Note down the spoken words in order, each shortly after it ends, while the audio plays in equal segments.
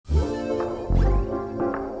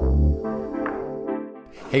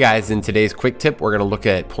Hey guys, in today's quick tip, we're going to look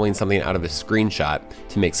at pulling something out of a screenshot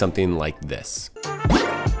to make something like this.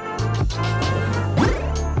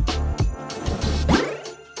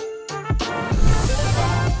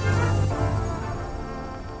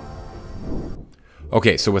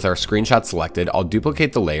 Okay, so with our screenshot selected, I'll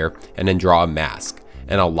duplicate the layer and then draw a mask.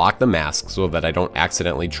 And I'll lock the mask so that I don't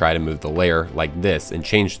accidentally try to move the layer like this and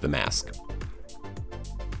change the mask.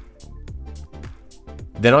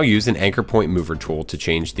 Then I'll use an anchor point mover tool to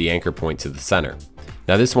change the anchor point to the center.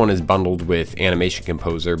 Now this one is bundled with Animation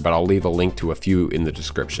Composer, but I'll leave a link to a few in the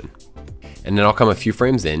description. And then I'll come a few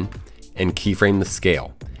frames in and keyframe the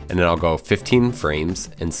scale. And then I'll go 15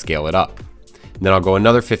 frames and scale it up. And then I'll go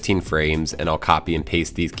another 15 frames and I'll copy and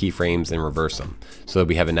paste these keyframes and reverse them so that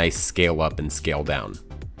we have a nice scale up and scale down.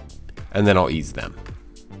 And then I'll ease them.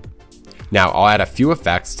 Now I'll add a few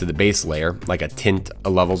effects to the base layer, like a tint, a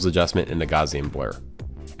levels adjustment, and a Gaussian blur.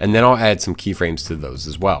 And then I'll add some keyframes to those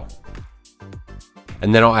as well.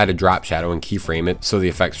 And then I'll add a drop shadow and keyframe it so the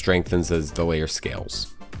effect strengthens as the layer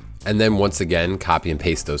scales. And then once again, copy and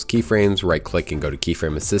paste those keyframes, right click and go to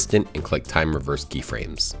Keyframe Assistant and click Time Reverse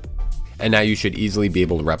Keyframes. And now you should easily be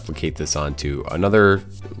able to replicate this onto another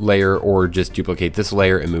layer or just duplicate this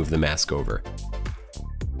layer and move the mask over.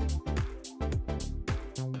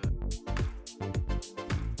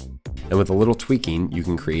 And with a little tweaking, you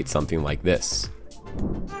can create something like this.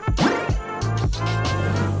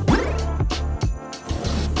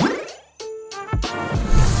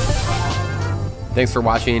 Thanks for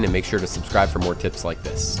watching, and make sure to subscribe for more tips like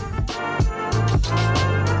this.